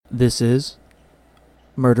This is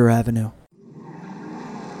Murder Avenue.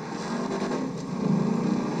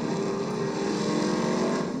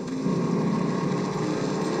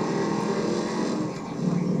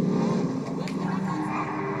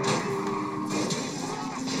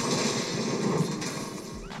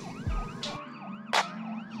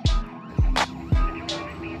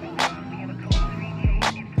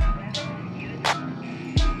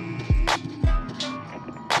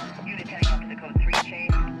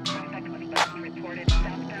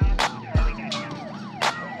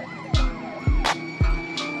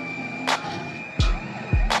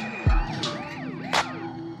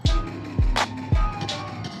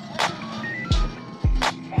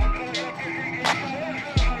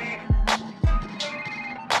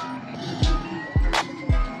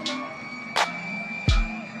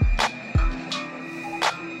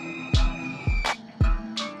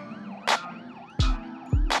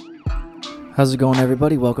 How's it going,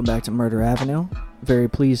 everybody? Welcome back to Murder Avenue. Very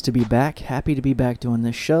pleased to be back. Happy to be back doing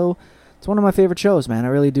this show. It's one of my favorite shows, man. I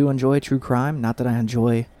really do enjoy true crime. Not that I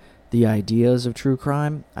enjoy the ideas of true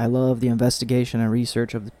crime. I love the investigation and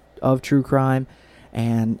research of true crime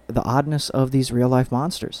and the oddness of these real-life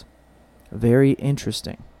monsters. Very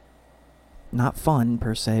interesting. Not fun,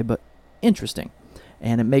 per se, but interesting.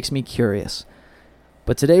 And it makes me curious.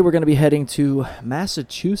 But today we're going to be heading to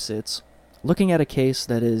Massachusetts, looking at a case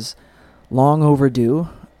that is long overdue.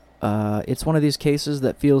 It's one of these cases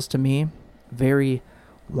that feels to me very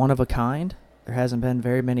one of a kind. There hasn't been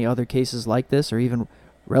very many other cases like this or even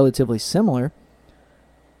relatively similar.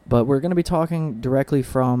 But we're going to be talking directly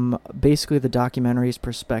from basically the documentary's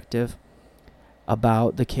perspective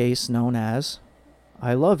about the case known as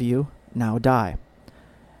I Love You, Now Die.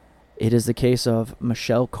 It is the case of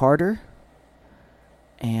Michelle Carter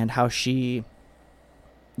and how she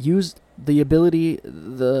used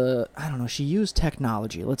she used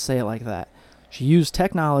technology, let's say it like that. She used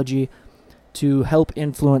technology to help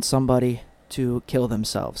influence somebody to kill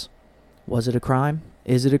themselves. Was it a crime?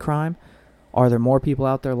 Is it a crime? Are there more people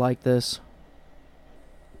out there like this?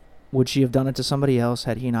 Would she have done it to somebody else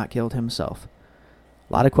had he not killed himself?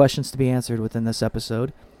 A lot of questions to be answered within this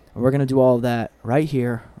episode. And we're going to do all of that right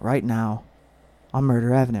here, right now, on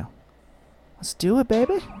Murder Avenue. Let's do it,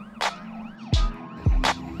 baby.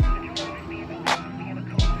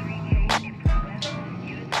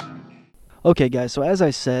 Okay, guys, so as I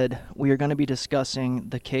said, we are going to be discussing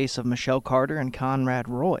the case of Michelle Carter and Conrad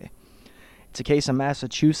Roy. It's a case in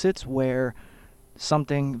Massachusetts where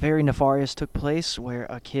something very nefarious took place, where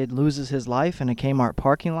a kid loses his life in a Kmart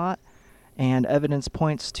parking lot, and evidence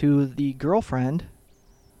points to the girlfriend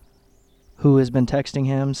who has been texting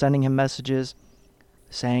him, sending him messages,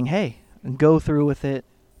 saying, hey, go through with it,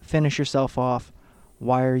 finish yourself off,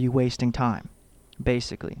 why are you wasting time?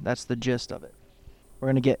 Basically, that's the gist of it. We're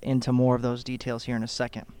going to get into more of those details here in a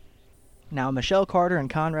second. Now, Michelle Carter and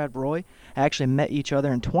Conrad Roy actually met each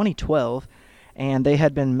other in 2012, and they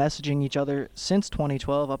had been messaging each other since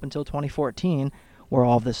 2012 up until 2014, where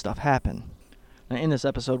all of this stuff happened. Now, in this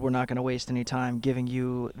episode, we're not going to waste any time giving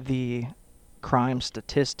you the crime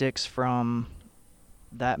statistics from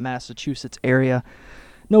that Massachusetts area.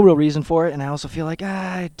 No real reason for it, and I also feel like,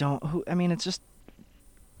 it's just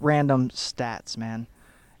random stats, man.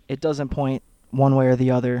 It doesn't point one way or the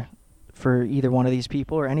other for either one of these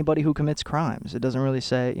people or anybody who commits crimes. It doesn't really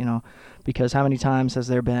say, because how many times has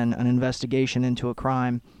there been an investigation into a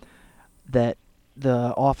crime that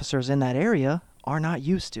the officers in that area are not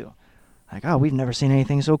used to? Like, we've never seen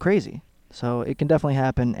anything so crazy. So it can definitely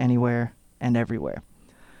happen anywhere and everywhere.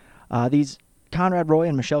 These Conrad Roy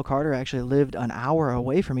and Michelle Carter actually lived an hour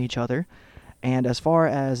away from each other, and as far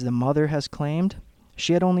as the mother has claimed,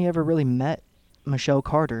 she had only ever really met Michelle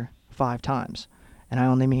Carter 5 times, and I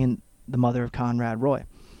only mean the mother of Conrad Roy.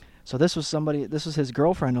 So this was his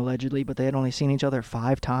girlfriend allegedly, but they had only seen each other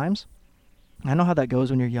 5 times. I know how that goes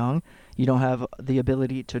when you're young. You don't have the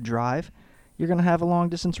ability to drive. You're going to have a long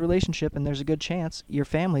distance relationship, and there's a good chance your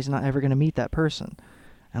family's not ever going to meet that person,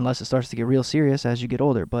 unless it starts to get real serious as you get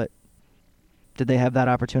older. But did they have that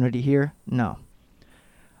opportunity here? No.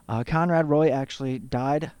 Conrad Roy actually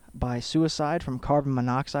died by suicide from carbon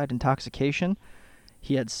monoxide intoxication.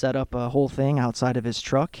 He had set up a whole thing outside of his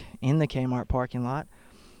truck in the Kmart parking lot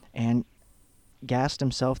and gassed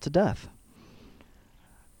himself to death.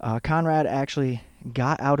 Conrad actually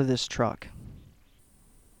got out of this truck.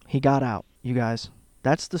 He got out, you guys.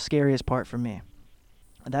 That's the scariest part for me.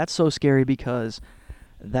 That's so scary because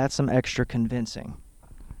that's some extra convincing.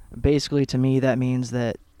 Basically, to me, that means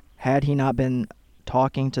that had he not been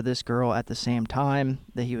talking to this girl at the same time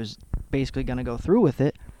that he was basically going to go through with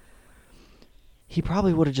it, he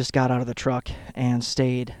probably would have just got out of the truck and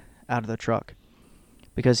stayed out of the truck,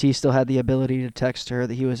 because he still had the ability to text her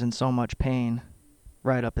that he was in so much pain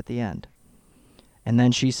right up at the end. And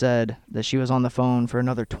then she said that she was on the phone for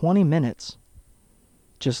another 20 minutes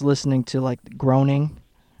just listening to like groaning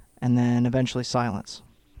and then eventually silence.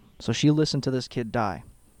 So she listened to this kid die.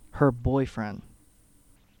 Her boyfriend.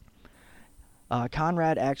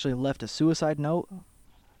 Conrad actually left a suicide note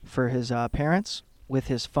for his parents with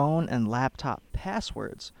his phone and laptop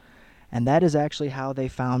passwords. And that is actually how they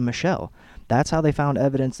found Michelle. That's how they found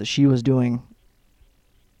evidence that she was doing,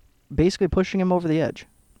 basically pushing him over the edge,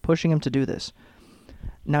 pushing him to do this.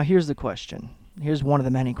 Now here's the question. Here's one of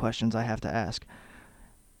the many questions I have to ask.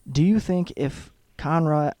 Do you think if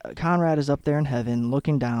Conrad is up there in heaven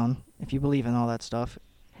looking down, if you believe in all that stuff,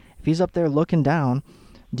 if he's up there looking down,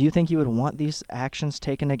 do you think he would want these actions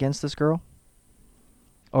taken against this girl?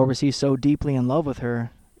 Or was he so deeply in love with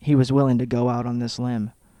her, he was willing to go out on this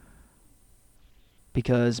limb?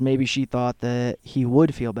 Because maybe she thought that he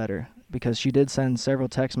would feel better, because she did send several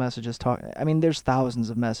text messages. There's thousands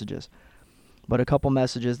of messages, but a couple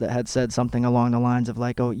messages that had said something along the lines of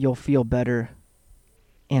like, oh, you'll feel better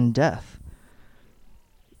in death.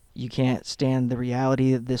 You can't stand the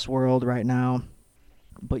reality of this world right now,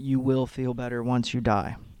 but you will feel better once you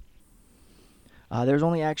die. There's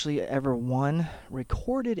only actually ever one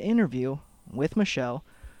recorded interview with Michelle.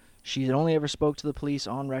 She had only ever spoke to the police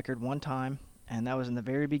on record one time, and that was in the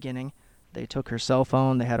very beginning. They took her cell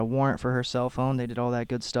phone. They had a warrant for her cell phone. They did all that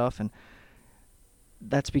good stuff, and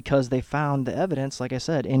that's because they found the evidence, like I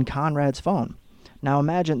said, in Conrad's phone. Now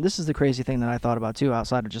imagine, this is the crazy thing that I thought about too,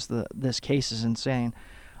 outside of just this case is insane.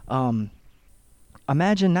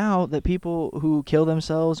 Imagine now that people who kill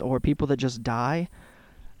themselves or people that just die,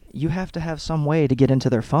 you have to have some way to get into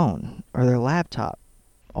their phone or their laptop,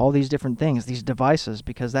 all these different things, these devices,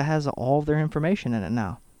 because that has all of their information in it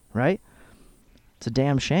now, right? It's a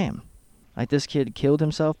damn shame. Like, this kid killed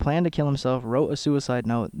himself, planned to kill himself, wrote a suicide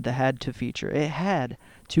note that had to feature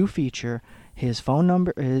his phone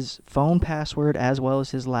number, his phone password, as well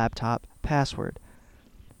as his laptop password.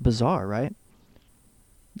 Bizarre, right?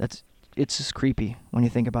 It's just creepy when you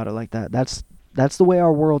think about it like that. That's the way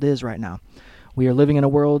our world is right now. We are living in a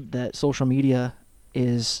world that social media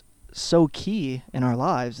is so key in our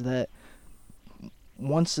lives that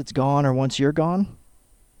once it's gone or once you're gone,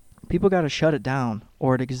 people got to shut it down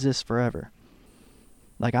or it exists forever.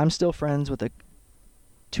 Like, I'm still friends with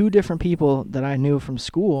two different people that I knew from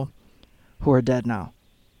school who are dead now.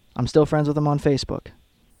 I'm still friends with them on Facebook.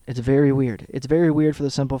 It's very weird. It's very weird for the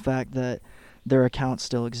simple fact that their accounts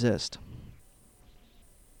still exist.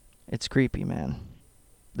 It's creepy, man.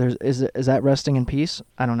 Is that resting in peace?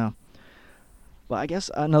 I don't know. But I guess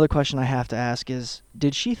another question I have to ask is,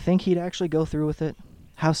 did she think he'd actually go through with it?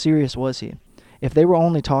 How serious was he? If they were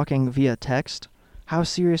only talking via text, how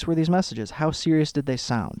serious were these messages? How serious did they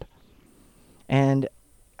sound? And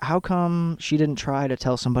how come she didn't try to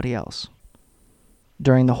tell somebody else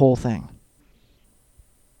during the whole thing?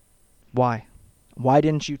 Why? Why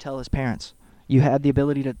didn't you tell his parents? You had the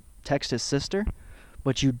ability to text his sister,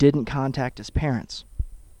 but you didn't contact his parents.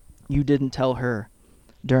 You didn't tell her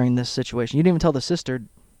during this situation. You didn't even tell the sister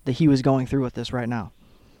that he was going through with this right now.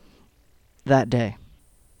 That day.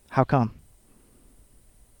 How come?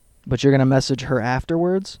 But you're going to message her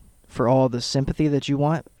afterwards for all the sympathy that you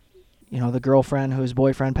want? You know, the girlfriend whose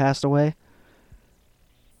boyfriend passed away?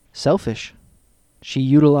 Selfish. She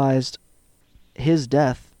utilized his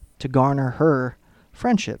death to garner her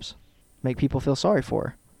friendships. Make people feel sorry for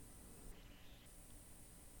her.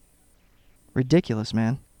 Ridiculous,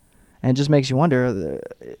 man. And it just makes you wonder,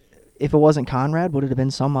 if it wasn't Conrad, would it have been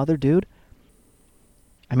some other dude?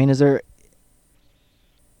 I mean, are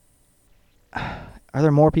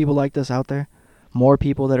there more people like this out there? More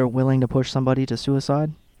people that are willing to push somebody to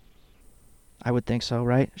suicide? I would think so,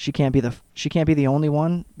 right? She can't be the only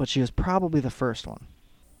one, but she was probably the first one.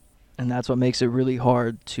 And that's what makes it really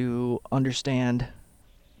hard to understand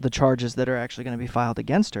the charges that are actually going to be filed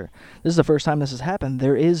against her. This is the first time this has happened.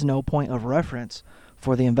 There is no point of reference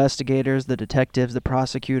for the investigators, the detectives, the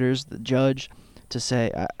prosecutors, the judge to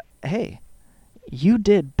say, hey, you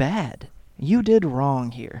did bad. You did wrong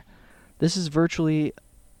here. This is virtually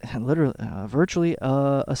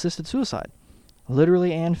assisted suicide.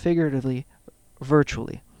 Literally and figuratively,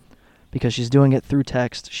 virtually. Because she's doing it through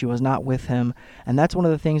text. She was not with him. And that's one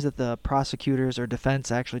of the things that the prosecutors or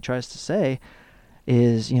defense actually tries to say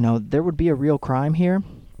is, there would be a real crime here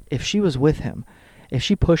if she was with him, if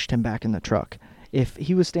she pushed him back in the truck, if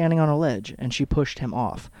he was standing on a ledge and she pushed him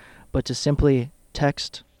off. But to simply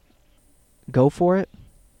text, go for it,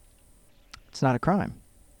 it's not a crime.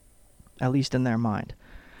 at least in their mind.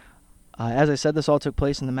 As I said, this all took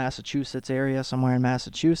place in the Massachusetts area, somewhere in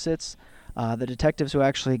Massachusetts. The detectives who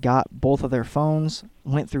actually got both of their phones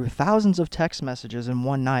went through thousands of text messages in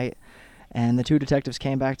one night, and the two detectives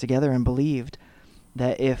came back together and believed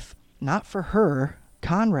that if not for her,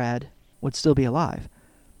 Conrad would still be alive.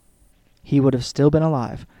 He would have still been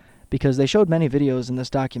alive, because they showed many videos in this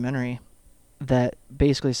documentary that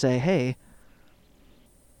basically say, hey,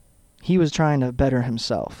 he was trying to better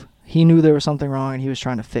himself. He knew there was something wrong and he was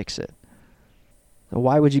trying to fix it. So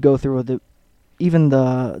why would you go through even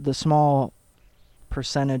the small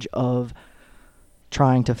percentage of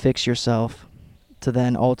trying to fix yourself to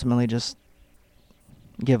then ultimately just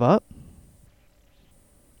give up?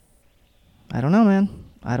 I don't know, man.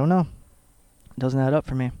 I don't know. It doesn't add up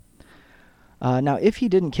for me. Now, if he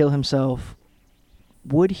didn't kill himself,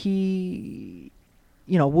 would we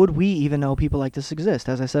even know people like this exist?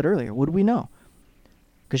 As I said earlier, would we know?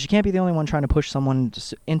 Because you can't be the only one trying to push someone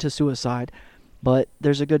into suicide, but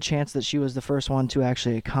there's a good chance that she was the first one to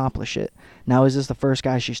actually accomplish it. Now, is this the first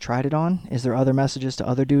guy she's tried it on? Is there other messages to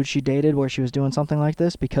other dudes she dated where she was doing something like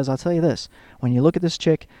this? Because I'll tell you this, when you look at this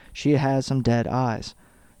chick, she has some dead eyes.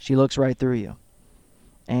 She looks right through you.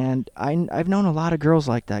 And I've known a lot of girls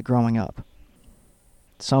like that growing up.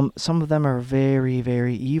 Some of them are very,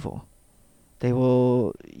 very evil. They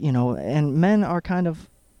will, and men are kind of,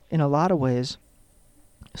 in a lot of ways,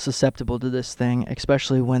 susceptible to this thing,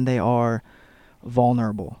 especially when they are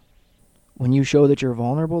vulnerable. When you show that you're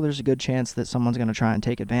vulnerable, there's a good chance that someone's going to try and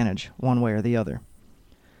take advantage one way or the other.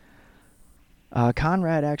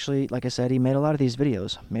 Conrad actually, like I said, he made a lot of these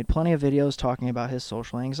videos, made plenty of videos talking about his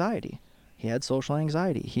social anxiety. He had social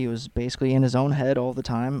anxiety. He was basically in his own head all the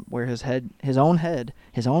time, where his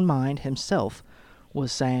own mind, himself,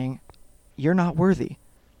 was saying, you're not worthy.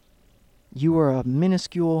 You are a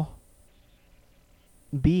minuscule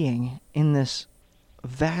being in this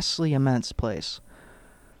vastly immense place.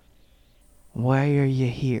 Why are you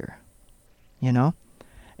here?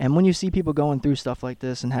 And when you see people going through stuff like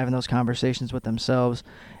this and having those conversations with themselves,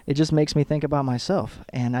 it just makes me think about myself.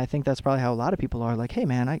 And I think that's probably how a lot of people are. Like, hey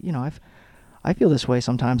man, I feel this way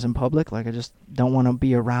sometimes in public. Like, I just don't want to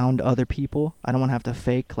be around other people. I don't want to have to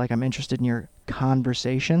fake like I'm interested in your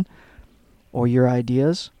conversation or your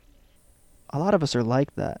ideas. A lot of us are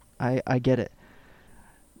like that. I get it.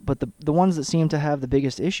 But the ones that seem to have the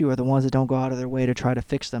biggest issue are the ones that don't go out of their way to try to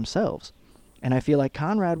fix themselves. And I feel like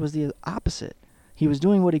Conrad was the opposite. He was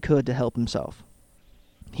doing what he could to help himself.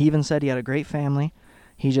 He even said he had a great family.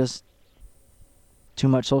 He just too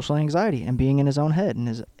much social anxiety and being in his own head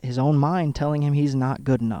and his own mind telling him he's not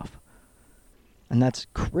good enough. And that's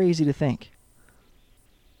crazy to think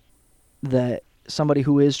that somebody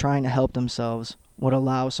who is trying to help themselves would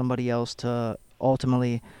allow somebody else to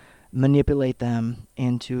ultimately manipulate them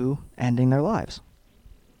into ending their lives.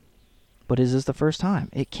 But is this the first time?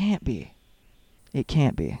 It can't be. It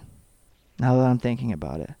can't be. Now that I'm thinking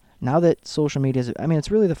about it. Now that social media is,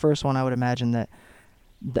 it's really the first one I would imagine that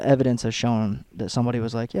the evidence has shown that somebody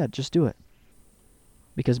was like, yeah, just do it.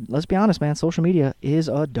 Because let's be honest, man, social media is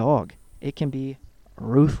a dog. It can be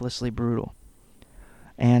ruthlessly brutal.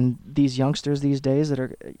 And these youngsters these days that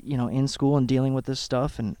are, in school and dealing with this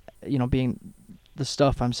stuff and, being the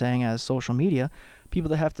stuff I'm saying as social media,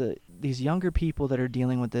 these younger people that are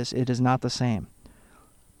dealing with this, it is not the same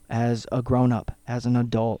as a grown-up, as an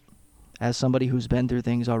adult, as somebody who's been through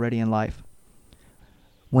things already in life.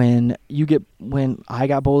 When I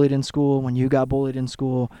got bullied in school, when you got bullied in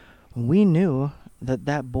school, we knew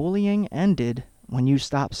that bullying ended when you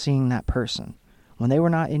stopped seeing that person. When they were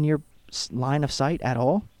not in your line of sight at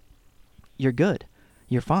all, you're good.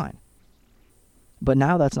 You're fine. But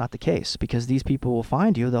now that's not the case, because these people will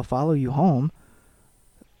find you, they'll follow you home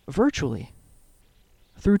virtually,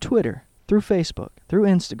 through Twitter, through Facebook, through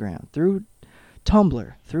Instagram, through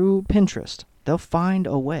Tumblr, through Pinterest. They'll find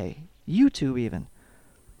a way. YouTube even.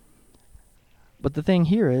 But the thing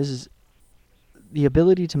here is the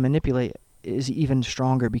ability to manipulate is even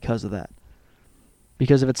stronger because of that.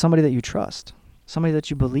 Because if it's somebody that you trust, somebody that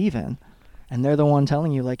you believe in, and they're the one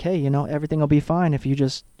telling you, like, hey, everything will be fine if you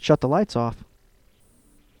just shut the lights off.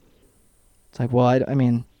 It's like, well,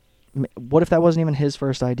 what if that wasn't even his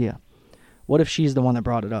first idea? What if she's the one that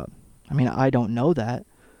brought it up? I don't know that,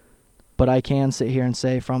 but I can sit here and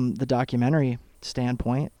say from the documentary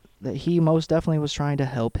standpoint that he most definitely was trying to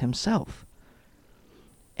help himself.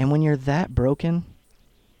 And when you're that broken,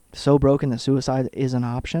 so broken that suicide is an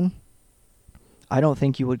option, I don't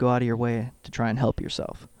think you would go out of your way to try and help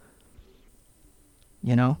yourself.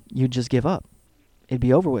 You'd just give up. It'd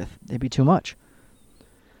be over with. It'd be too much.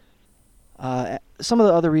 Some of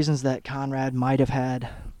the other reasons that Conrad might have had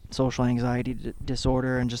social anxiety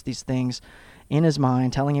disorder and just these things in his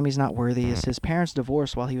mind telling him he's not worthy. Is his parents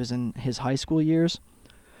divorced while he was in his high school years,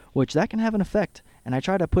 which that can have an effect. And I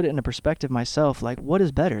try to put it into perspective myself, like, what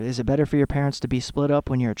is better? Is it better for your parents to be split up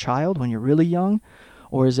when you're a child, when you're really young?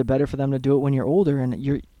 Or is it better for them to do it when you're older and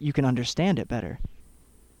you can understand it better?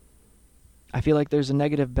 I feel like there's a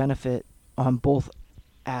negative benefit on both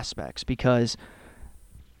aspects, because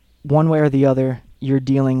one way or the other, you're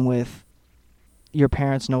dealing with your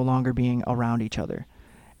parents no longer being around each other.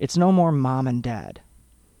 It's no more mom and dad.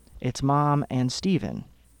 It's mom and Steven,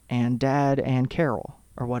 and dad and Carol,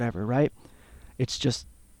 or whatever, right? It's just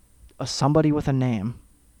somebody with a name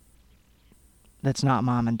that's not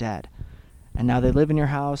mom and dad. And now they live in your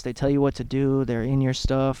house, they tell you what to do, they're in your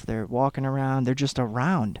stuff, they're walking around, they're just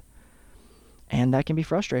around. And that can be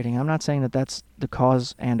frustrating. I'm not saying that that's the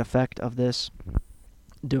cause and effect of this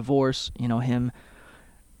divorce, him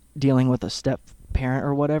dealing with a step parent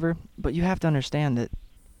or whatever, but you have to understand that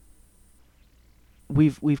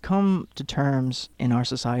we've come to terms in our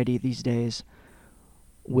society these days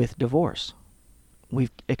with divorce.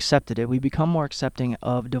 We've accepted it. We've become more accepting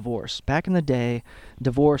of divorce. Back in the day,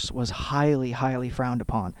 divorce was highly, highly frowned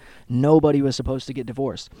upon. Nobody was supposed to get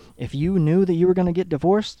divorced. If you knew that you were going to get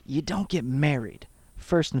divorced, you don't get married,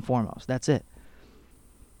 first and foremost. That's it.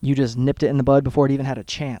 You just nipped it in the bud before it even had a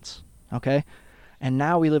chance, okay? And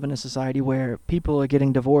now we live in a society where people are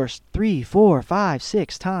getting divorced 3, 4, 5,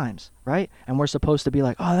 6 times, right? And we're supposed to be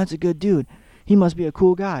like, oh, that's a good dude. He must be a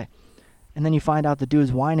cool guy. And then you find out the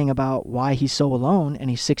dude's whining about why he's so alone and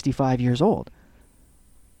he's 65 years old.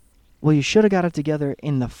 Well, you should have got it together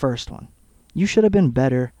in the first one. You should have been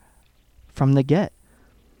better from the get.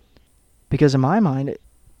 Because in my mind,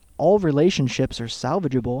 all relationships are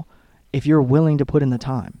salvageable if you're willing to put in the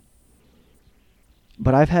time.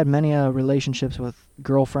 But I've had many relationships with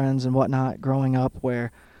girlfriends and whatnot growing up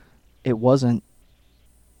where it wasn't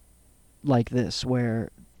like this,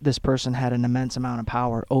 where this person had an immense amount of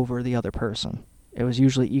power over the other person. It was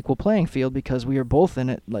usually equal playing field because we were both in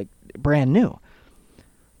it like brand new.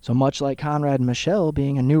 So much like Conrad and Michelle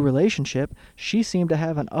being a new relationship, she seemed to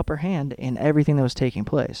have an upper hand in everything that was taking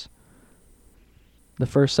place. The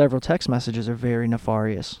first several text messages are very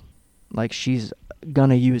nefarious. Like she's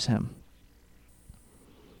gonna use him.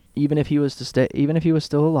 Even if he was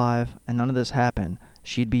still alive and none of this happened,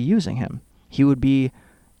 she'd be using him. He would be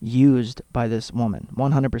used by this woman,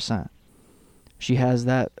 100%. She has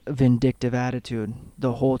that vindictive attitude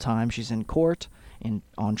the whole time she's in court,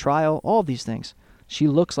 on trial, all these things. She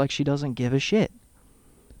looks like she doesn't give a shit.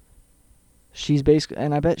 She's basically,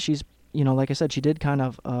 and I bet she's, like I said, she did kind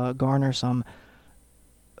of garner some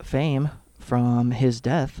fame from his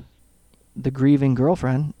death, the grieving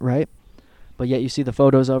girlfriend, right? But yet you see the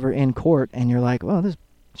photos of her in court, and you're like, well,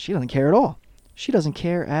 she doesn't care at all. She doesn't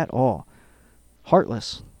care at all.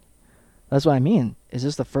 Heartless. That's what I mean. Is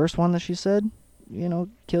this the first one that she said,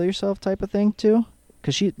 kill yourself type of thing too?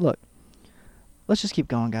 Because look, let's just keep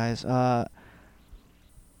going, guys. I'll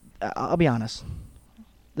be honest.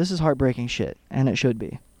 This is heartbreaking shit, and it should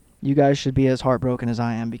be. You guys should be as heartbroken as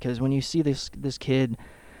I am, because when you see this kid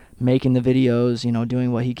making the videos,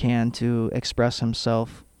 doing what he can to express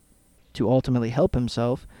himself, to ultimately help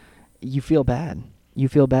himself, you feel bad. You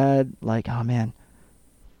feel bad, like, oh man,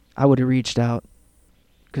 I would have reached out,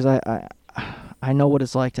 because I know what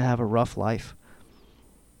it's like to have a rough life,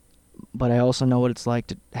 but I also know what it's like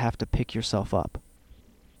to have to pick yourself up.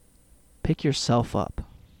 Pick yourself up,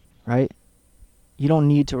 right? You don't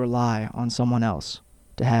need to rely on someone else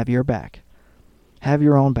to have your back. Have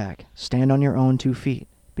your own back. Stand on your own 2 feet,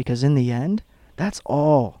 because in the end, that's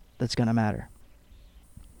all that's going to matter.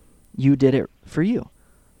 You did it for you.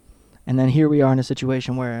 And then here we are in a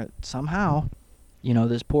situation where somehow,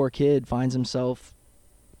 this poor kid finds himself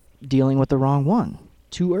dealing with the wrong one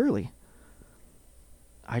too early.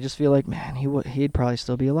 I just feel like, man, he'd probably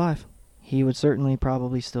still be alive. He would certainly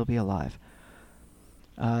probably still be alive.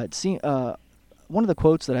 One of the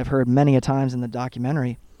quotes that I've heard many a times in the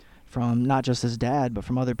documentary from not just his dad, but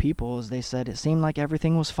from other people, is they said it seemed like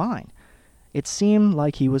everything was fine. It seemed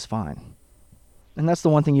like he was fine. And that's the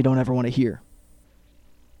one thing you don't ever want to hear,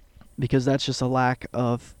 because that's just a lack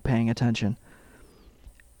of paying attention.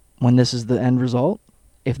 When this is the end result,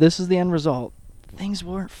 if this is the end result, things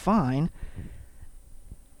weren't fine.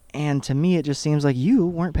 And to me, it just seems like you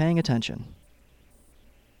weren't paying attention.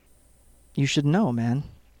 You should know, man,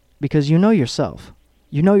 because you know yourself.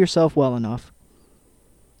 You know yourself well enough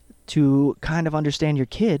to kind of understand your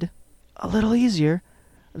kid a little easier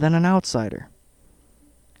than an outsider.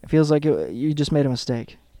 It feels like you just made a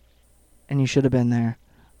mistake, and you should have been there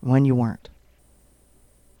when you weren't.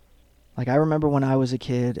 Like, I remember when I was a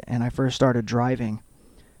kid and I first started driving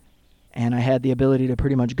and I had the ability to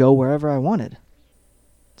pretty much go wherever I wanted.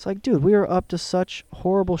 It's like, dude, we were up to such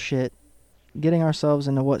horrible shit, getting ourselves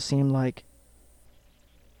into what seemed like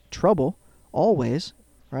trouble, always,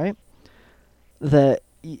 right? That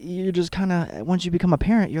you're just kind of, once you become a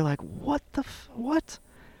parent, you're like, what?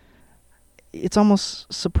 It's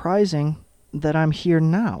almost surprising that I'm here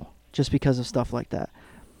now just because of stuff like that.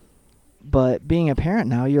 But being a parent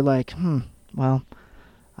now, you're like, well,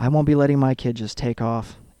 I won't be letting my kid just take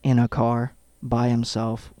off in a car by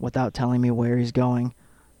himself without telling me where he's going.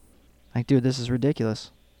 Like, dude, this is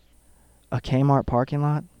ridiculous. A Kmart parking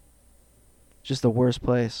lot? Just the worst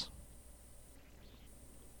place.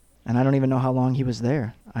 And I don't even know how long he was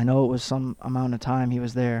there. I know it was some amount of time he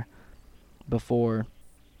was there before,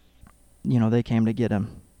 they came to get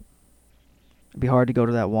him. It'd be hard to go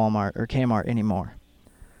to that Walmart or Kmart anymore.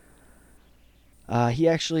 He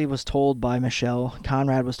actually was told by Michelle,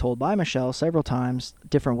 Conrad was told by Michelle several times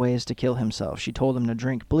different ways to kill himself. She told him to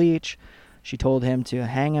drink bleach. She told him to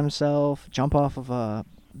hang himself, jump off of a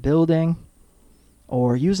building,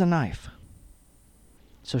 or use a knife.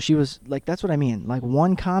 So she was like, that's what I mean. Like,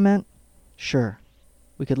 one comment, sure,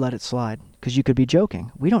 we could let it slide. Because you could be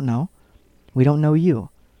joking. We don't know. We don't know you.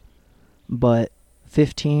 But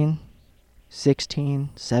 15, 16,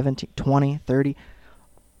 17, 20, 30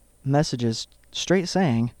 messages straight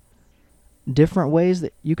saying different ways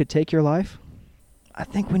that you could take your life, I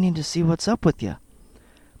think we need to see what's up with you.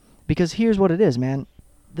 Because here's what it is, man.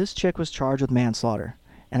 This chick was charged with manslaughter.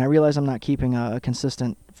 And I realize I'm not keeping a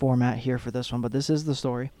consistent format here for this one, but this is the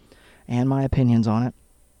story and my opinions on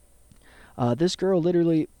it. This girl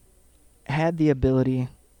literally had the ability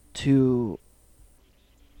to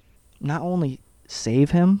not only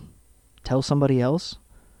save him, tell somebody else,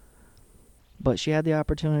 but she had the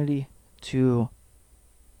opportunity to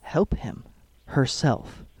help him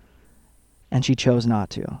herself. And she chose not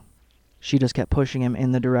to. She just kept pushing him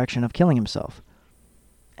in the direction of killing himself.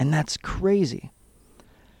 And that's crazy.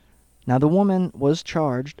 Now, the woman was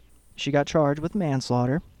charged. She got charged with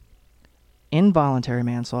manslaughter, involuntary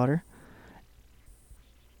manslaughter.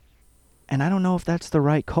 And I don't know if that's the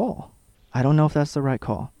right call.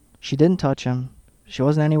 She didn't touch him. She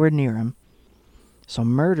wasn't anywhere near him. So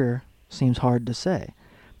murder seems hard to say.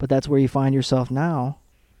 But that's where you find yourself now,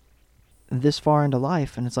 this far into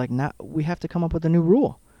life. And it's like, now we have to come up with a new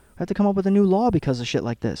rule. We have to come up with a new law because of shit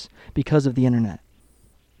like this. Because of the internet.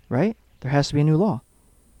 Right? There has to be a new law.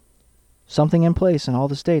 Something in place in all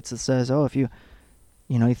the states that says, oh, if you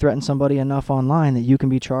threaten somebody enough online that you can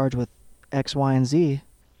be charged with X, Y, and Z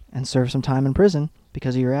and serve some time in prison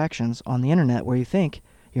because of your actions on the internet where you think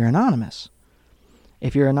you're anonymous.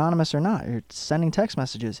 If you're anonymous or not, you're sending text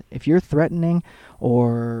messages. If you're threatening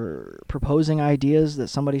or proposing ideas that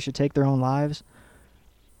somebody should take their own lives,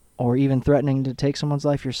 or even threatening to take someone's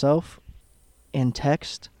life yourself in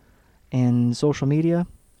text, in social media,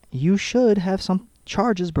 you should have some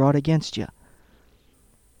charges brought against you.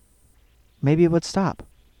 Maybe it would stop.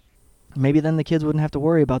 Maybe then the kids wouldn't have to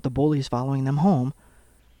worry about the bullies following them home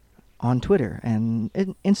on Twitter and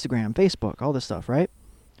Instagram, Facebook, all this stuff, right?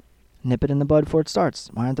 Nip it in the bud before it starts.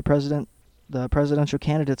 Why aren't the presidential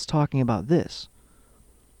candidates talking about this?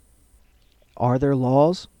 Are there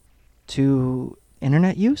laws to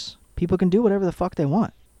internet use? People can do whatever the fuck they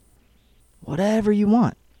want. Whatever you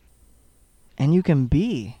want. And you can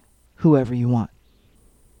be whoever you want.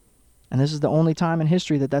 And this is the only time in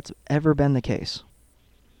history that that's ever been the case.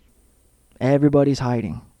 Everybody's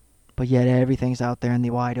hiding, but yet everything's out there in the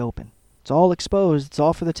wide open. It's all exposed. It's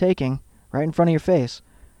all for the taking, right in front of your face.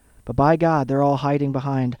 But by God, they're all hiding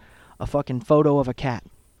behind a fucking photo of a cat,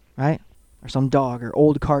 right? Or some dog or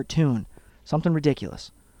old cartoon. Something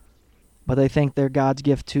ridiculous. But they think they're God's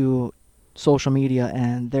gift to social media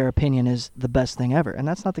and their opinion is the best thing ever. And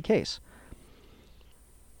that's not the case.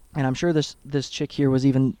 And I'm sure this chick here was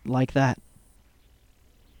even like that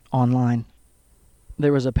online.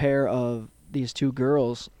 There was a pair of these two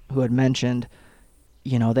girls who had mentioned,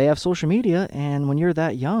 they have social media, and when you're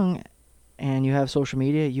that young and you have social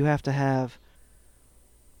media, you have to have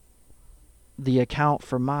the account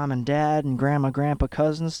for mom and dad and grandma, grandpa,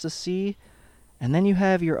 cousins to see, and then you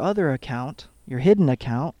have your other account, your hidden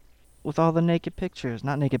account, with all the naked pictures.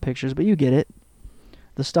 Not naked pictures, but you get it.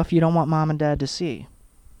 The stuff you don't want mom and dad to see.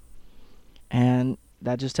 And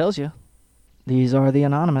that just tells you, these are the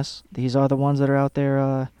anonymous. These are the ones that are out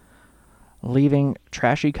there leaving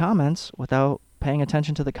trashy comments without paying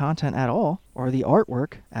attention to the content at all, or the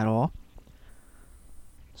artwork at all.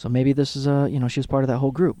 So maybe this is she was part of that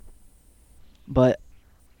whole group. But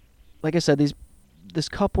like I said, this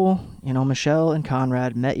couple, Michelle and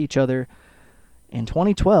Conrad, met each other in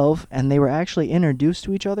 2012, and they were actually introduced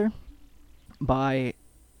to each other by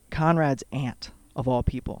Conrad's aunt, of all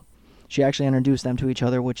people. She actually introduced them to each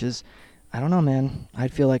other, which is, I don't know, man.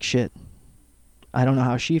 I'd feel like shit. I don't know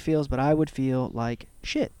how she feels, but I would feel like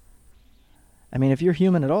shit. I mean, if you're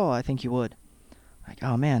human at all, I think you would. Like,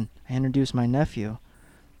 oh man, I introduced my nephew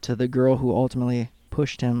to the girl who ultimately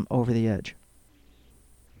pushed him over the edge.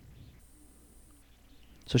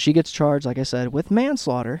 So she gets charged, like I said, with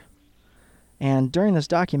manslaughter. And during this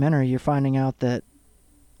documentary, you're finding out that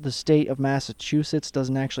the state of Massachusetts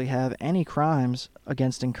doesn't actually have any crimes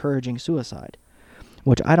against encouraging suicide,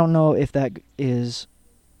 which I don't know if that is,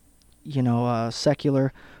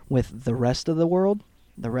 secular with the rest of the world,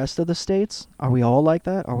 the rest of the states. Are we all like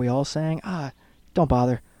that? Are we all saying, don't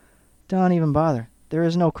bother. Don't even bother. There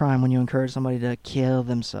is no crime when you encourage somebody to kill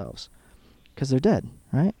themselves because they're dead,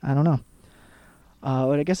 right? I don't know.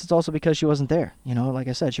 But I guess it's also because she wasn't there. Like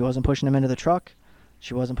I said, she wasn't pushing him into the truck.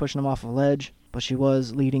 She wasn't pushing him off a ledge, but she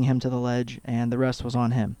was leading him to the ledge, and the rest was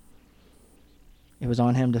on him. It was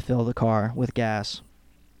on him to fill the car with gas,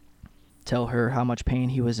 tell her how much pain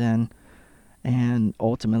he was in, and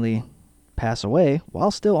ultimately pass away while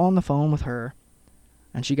still on the phone with her,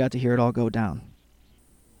 and she got to hear it all go down.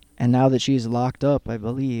 And now that she's locked up, I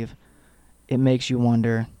believe, it makes you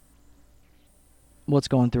wonder what's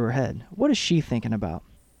going through her head. What is she thinking about?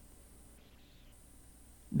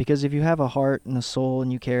 Because if you have a heart and a soul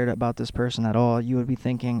and you cared about this person at all, you would be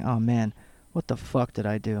thinking, oh man, what the fuck did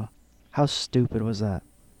I do? How stupid was that?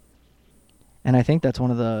 And I think that's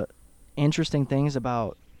one of the interesting things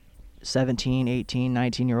about 17, 18,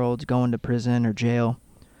 19-year-olds going to prison or jail.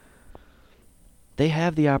 They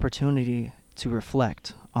have the opportunity to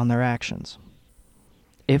reflect on their actions.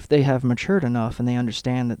 If they have matured enough and they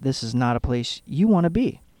understand that this is not a place you want to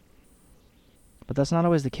be. But that's not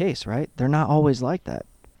always the case, right? They're not always like that.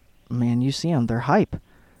 Man, you see them. They're hype.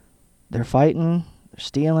 They're fighting, they're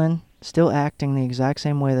stealing, still acting the exact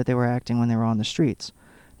same way that they were acting when they were on the streets.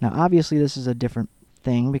 Now, obviously, this is a different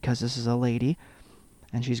thing because this is a lady,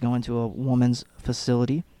 and she's going to a woman's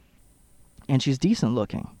facility, and she's decent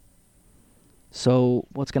looking. So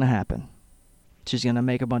what's going to happen? She's going to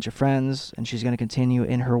make a bunch of friends, and she's going to continue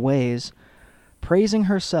in her ways, praising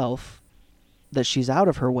herself that she's out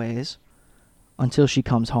of her ways until she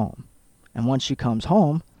comes home. And once she comes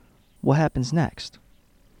home, what happens next?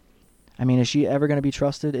 I mean, is she ever going to be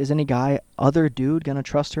trusted? Is any other dude going to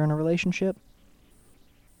trust her in a relationship?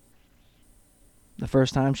 The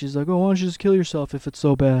first time she's like, oh, why don't you just kill yourself if it's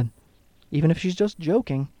so bad? Even if she's just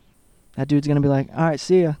joking, that dude's going to be like, all right,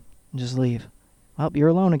 see ya, and just leave. Well, you're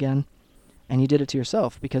alone again. And you did it to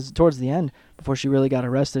yourself, because towards the end, before she really got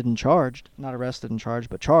arrested and charged, not arrested and charged,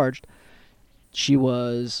 but charged, she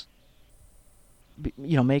was,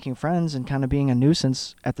 making friends and kind of being a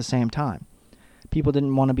nuisance at the same time. People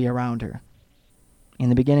didn't want to be around her. In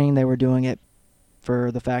the beginning, they were doing it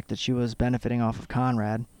for the fact that she was benefiting off of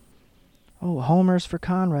Conrad. Oh, homers for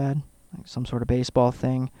Conrad. Like some sort of baseball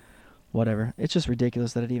thing. Whatever. It's just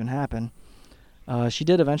ridiculous that it even happened. She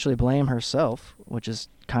did eventually blame herself, which is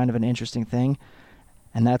kind of an interesting thing.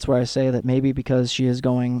 And that's where I say that maybe because she is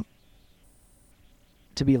going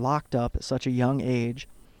to be locked up at such a young age,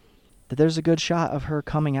 that there's a good shot of her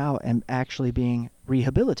coming out and actually being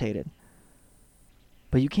rehabilitated.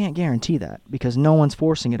 But you can't guarantee that, because no one's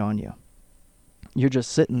forcing it on you. You're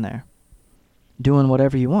just sitting there, doing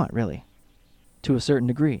whatever you want, really, to a certain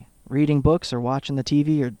degree. Reading books or watching the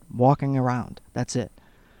TV or walking around. That's it.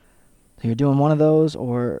 So you're doing one of those,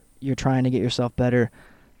 or you're trying to get yourself better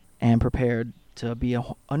and prepared to be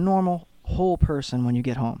a normal, whole person when you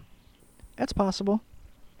get home. That's possible,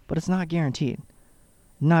 but it's not guaranteed.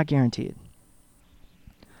 Not guaranteed.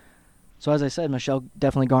 So as I said, Michelle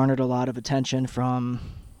definitely garnered a lot of attention from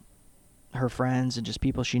her friends and just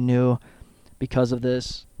people she knew because of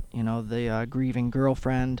this, the grieving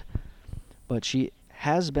girlfriend. But she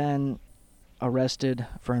has been arrested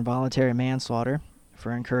for involuntary manslaughter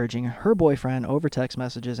for encouraging her boyfriend over text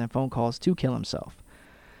messages and phone calls to kill himself.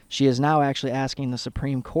 She is now actually asking the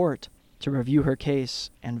Supreme Court to review her case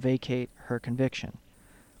and vacate her conviction.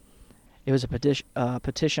 It was a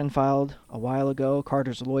petition filed a while ago.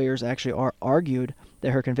 Carter's lawyers actually argued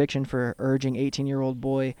that her conviction for urging 18-year-old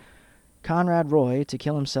boy Conrad Roy to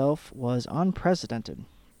kill himself was unprecedented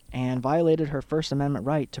and violated her First Amendment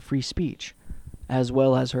right to free speech, as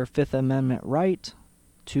well as her Fifth Amendment right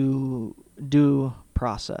to due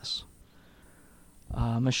process.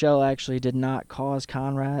 Michelle actually did not cause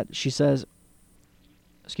Conrad.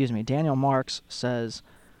 Daniel Marks says,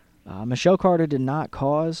 Michelle Carter did not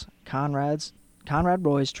cause Conrad's Conrad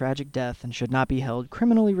Roy's tragic death and should not be held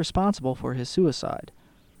criminally responsible for his suicide.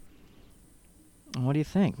 And what do you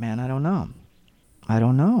think, man? I don't know.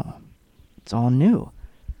 It's all new.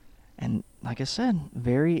 And like I said,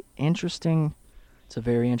 very interesting. It's a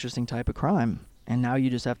very interesting type of crime. And now you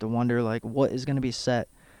just have to wonder, like, what is going to be set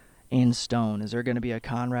in stone? Is there going to be a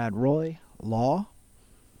Conrad Roy law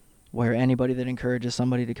where anybody that encourages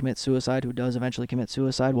somebody to commit suicide who does eventually commit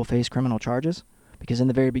suicide will face criminal charges? Because in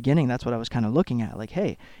the very beginning, that's what I was kind of looking at. Like,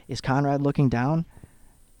 hey, is Conrad looking down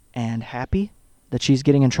and happy that she's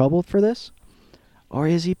getting in trouble for this? Or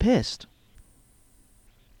is he pissed?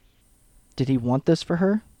 Did he want this for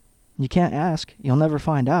her? You can't ask. You'll never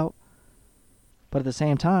find out. But at the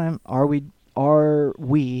same time, are we,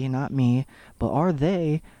 not me, but are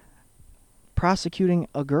they prosecuting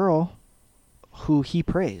a girl who he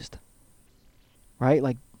praised? Right?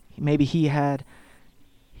 Like, maybe he had...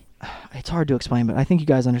 It's hard to explain, but I think you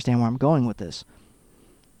guys understand where I'm going with this.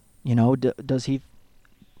 You know,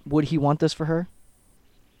 would he want this for her?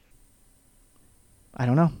 I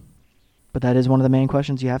don't know. But that is one of the main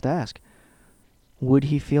questions you have to ask. Would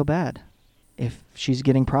he feel bad if she's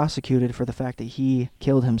getting prosecuted for the fact that he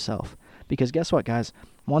killed himself? Because guess what, guys?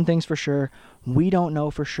 One thing's for sure. We don't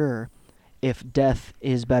know for sure if death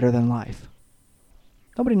is better than life.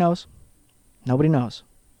 Nobody knows. Nobody knows.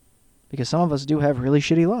 Because some of us do have really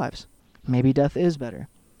shitty lives. Maybe death is better.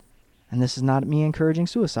 And this is not me encouraging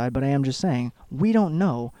suicide, but I am just saying, we don't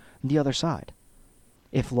know the other side.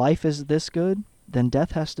 If life is this good, then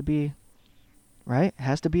death has to be, right?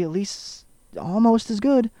 Has to be at least almost as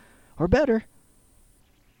good or better.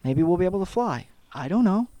 Maybe we'll be able to fly. I don't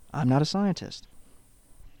know. I'm not a scientist.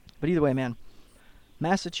 But either way, man,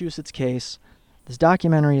 Massachusetts case. This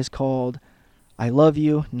documentary is called I Love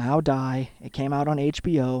You, Now Die. It came out on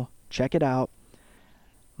HBO. Check it out.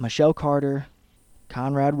 Michelle Carter,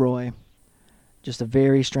 Conrad Roy. Just a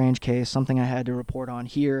very strange case, something I had to report on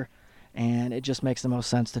here, and it just makes the most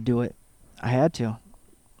sense to do it. I had to.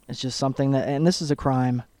 It's just something that, and this is a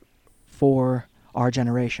crime for our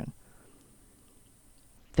generation.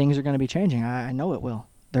 Things are going to be changing. I know it will.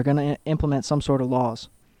 They're going to implement some sort of laws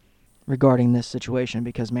regarding this situation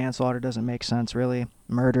because manslaughter doesn't make sense, really.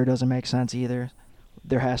 Murder doesn't make sense either.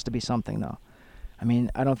 There has to be something, though. I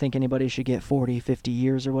mean, I don't think anybody should get 40, 50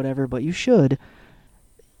 years or whatever, but you should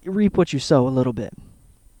reap what you sow a little bit.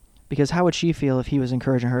 Because how would she feel if he was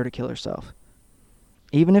encouraging her to kill herself?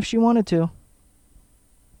 Even if she wanted to.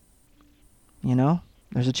 You know?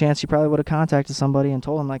 There's a chance he probably would have contacted somebody and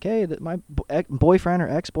told him, like, hey, my boyfriend or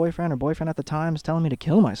ex-boyfriend or boyfriend at the time is telling me to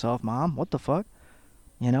kill myself, Mom. What the fuck?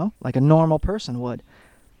 You know? Like a normal person would.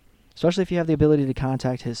 Especially if you have the ability to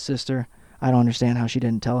contact his sister. I don't understand how she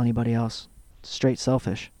didn't tell anybody else. Straight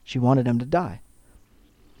selfish. She wanted him to die.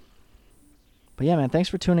 But yeah, man, thanks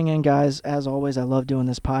for tuning in, guys. As always, I love doing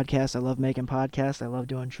this podcast. I love making podcasts. I love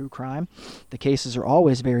doing true crime. The cases are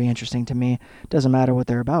always very interesting to me. Doesn't matter what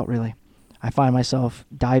they're about, really. I find myself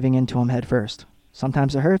diving into them head first.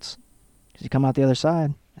 Sometimes it hurts because you come out the other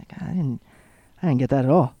side. Like, I didn't get that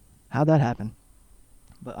at all. How'd that happen?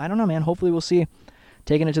 But I don't know, man. Hopefully we'll see.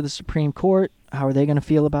 Taking it to the Supreme Court, how are they going to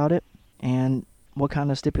feel about it? And what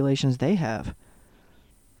kind of stipulations they have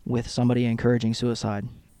with somebody encouraging suicide.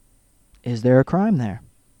 Is there a crime there?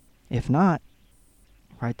 If not,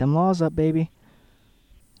 write them laws up, baby.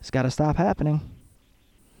 It's got to stop happening.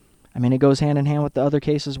 I mean, it goes hand in hand with the other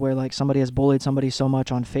cases where, like, somebody has bullied somebody so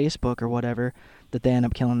much on Facebook or whatever that they end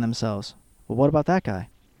up killing themselves. Well, what about that guy?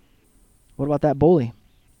 What about that bully?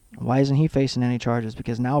 Why isn't he facing any charges?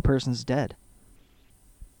 Because now a person's dead.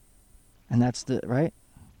 And that's the, right?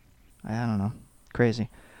 I don't know. Crazy.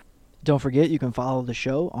 Don't forget, you can follow the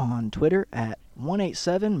show on Twitter at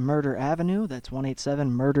 187 Murder Avenue. That's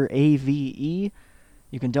 187 Murder AVE.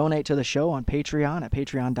 You can donate to the show on Patreon at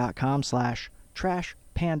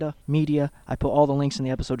patreon.com/TrashPandaMedia. I put all the links in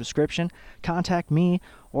the episode description. Contact me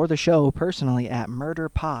or the show personally at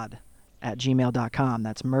murderpod@gmail.com.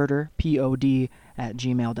 That's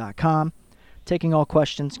murderpod@gmail.com. Taking all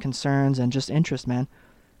questions, concerns, and just interest, man.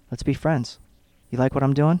 Let's be friends. You like what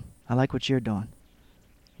I'm doing? I like what you're doing.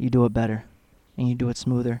 You do it better, and you do it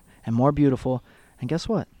smoother, and more beautiful, and guess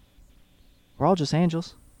what? We're all just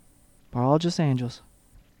angels. We're all just angels.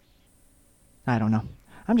 I don't know.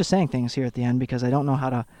 I'm just saying things here at the end because I don't know how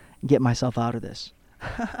to get myself out of this.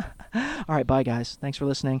 All right, bye, guys. Thanks for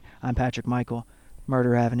listening. I'm Patrick Michael,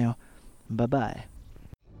 Murder Avenue. Bye-bye.